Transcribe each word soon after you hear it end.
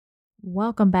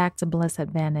Welcome back to Bliss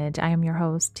Advantage. I am your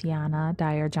host, Tiana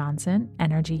Dyer Johnson,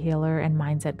 energy healer and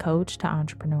mindset coach to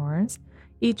entrepreneurs.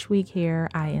 Each week here,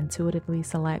 I intuitively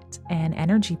select an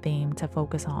energy theme to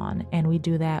focus on, and we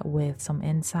do that with some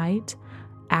insight,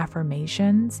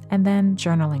 affirmations, and then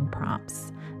journaling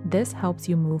prompts. This helps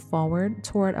you move forward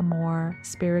toward a more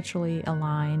spiritually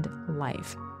aligned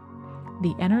life.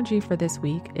 The energy for this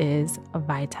week is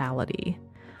vitality.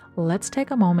 Let's take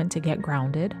a moment to get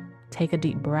grounded. Take a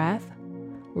deep breath,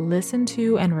 listen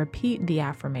to and repeat the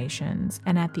affirmations,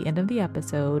 and at the end of the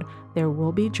episode, there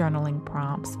will be journaling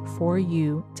prompts for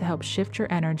you to help shift your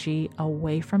energy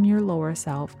away from your lower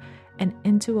self and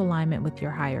into alignment with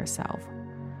your higher self.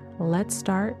 Let's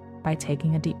start by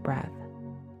taking a deep breath.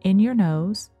 In your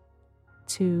nose,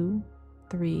 2,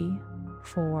 3,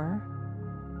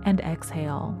 4, and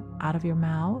exhale out of your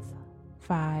mouth,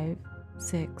 5,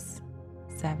 6,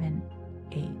 7,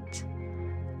 8.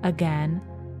 Again,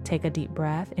 take a deep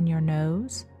breath in your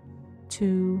nose,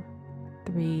 2,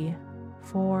 3,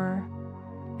 4,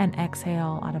 and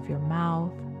exhale out of your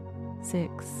mouth,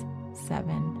 6,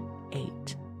 7,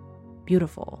 8.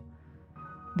 Beautiful.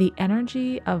 The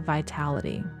energy of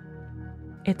vitality.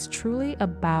 It's truly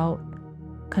about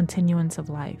continuance of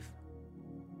life.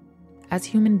 As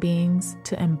human beings,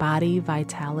 to embody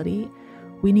vitality,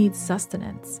 we need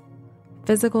sustenance.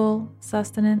 Physical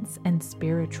sustenance and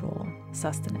spiritual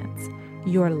sustenance.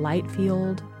 Your light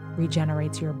field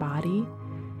regenerates your body,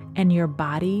 and your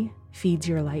body feeds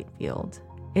your light field.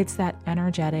 It's that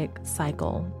energetic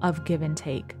cycle of give and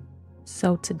take.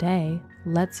 So today,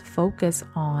 let's focus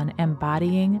on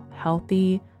embodying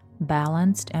healthy,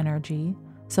 balanced energy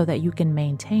so that you can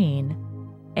maintain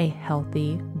a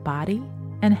healthy body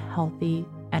and healthy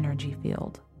energy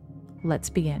field. Let's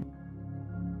begin.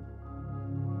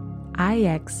 I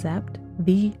accept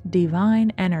the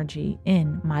divine energy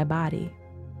in my body.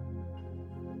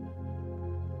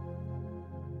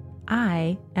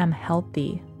 I am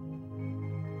healthy.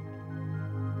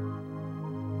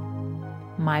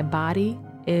 My body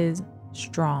is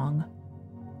strong.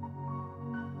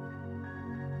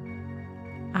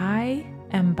 I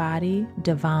embody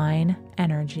divine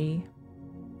energy.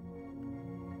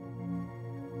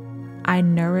 I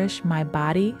nourish my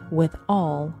body with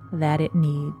all that it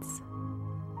needs.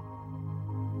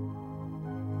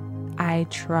 I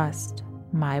trust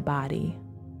my body.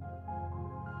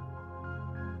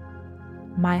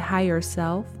 My higher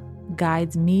self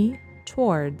guides me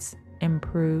towards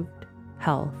improved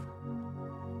health.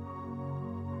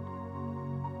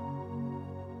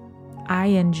 I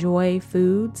enjoy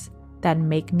foods that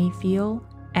make me feel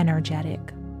energetic.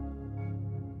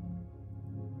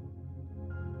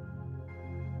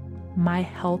 My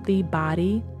healthy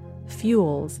body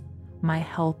fuels my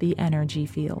healthy energy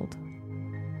field.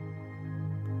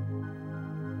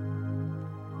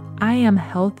 I am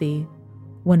healthy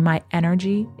when my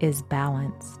energy is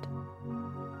balanced.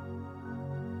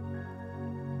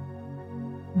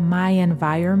 My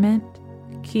environment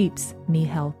keeps me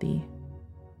healthy.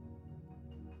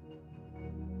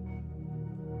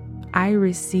 I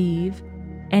receive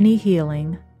any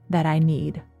healing that I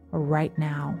need right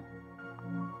now.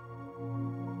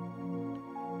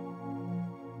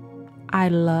 I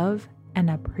love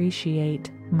and appreciate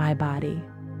my body.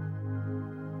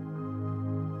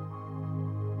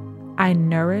 I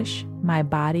nourish my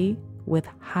body with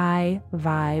high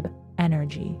vibe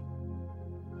energy.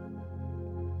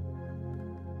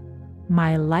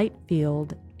 My light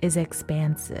field is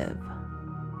expansive.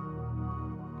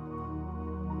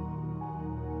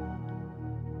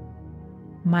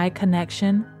 My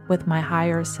connection with my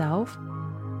higher self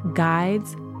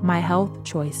guides my health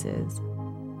choices.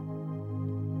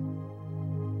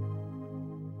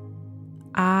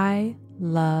 I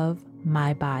love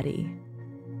my body.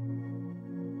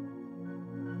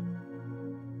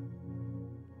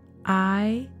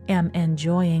 I am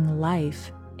enjoying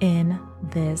life in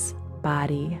this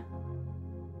body.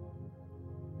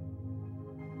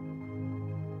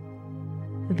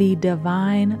 The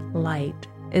divine light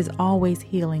is always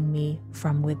healing me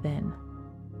from within.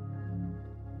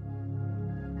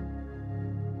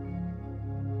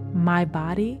 My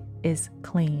body is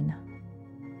clean.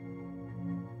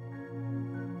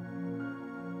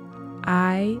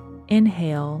 I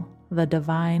inhale the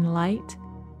divine light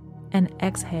and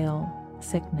exhale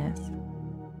sickness.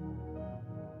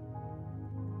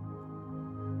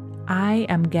 I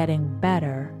am getting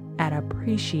better at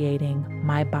appreciating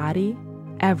my body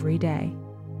every day.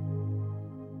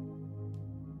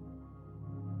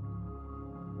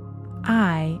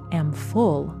 I am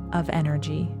full of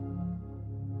energy.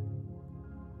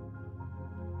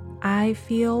 I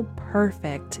feel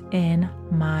perfect in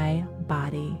my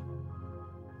body.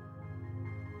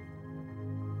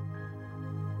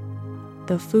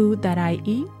 The food that I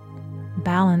eat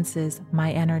balances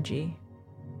my energy.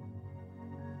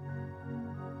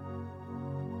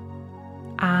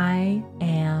 I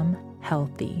am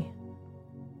healthy.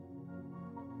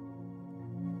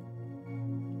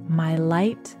 My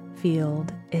light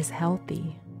field is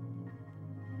healthy.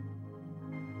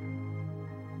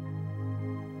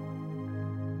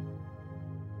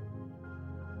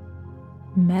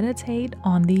 Meditate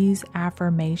on these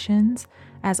affirmations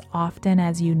as often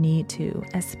as you need to,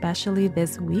 especially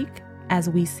this week as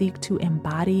we seek to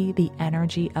embody the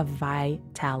energy of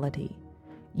vitality.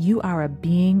 You are a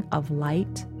being of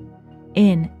light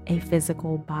in a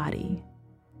physical body.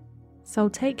 So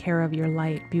take care of your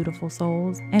light, beautiful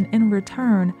souls, and in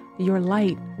return, your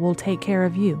light will take care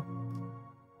of you.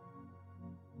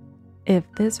 If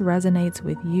this resonates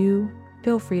with you,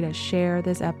 feel free to share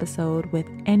this episode with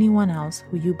anyone else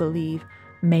who you believe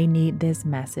may need this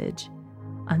message.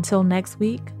 Until next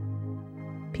week,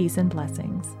 peace and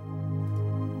blessings.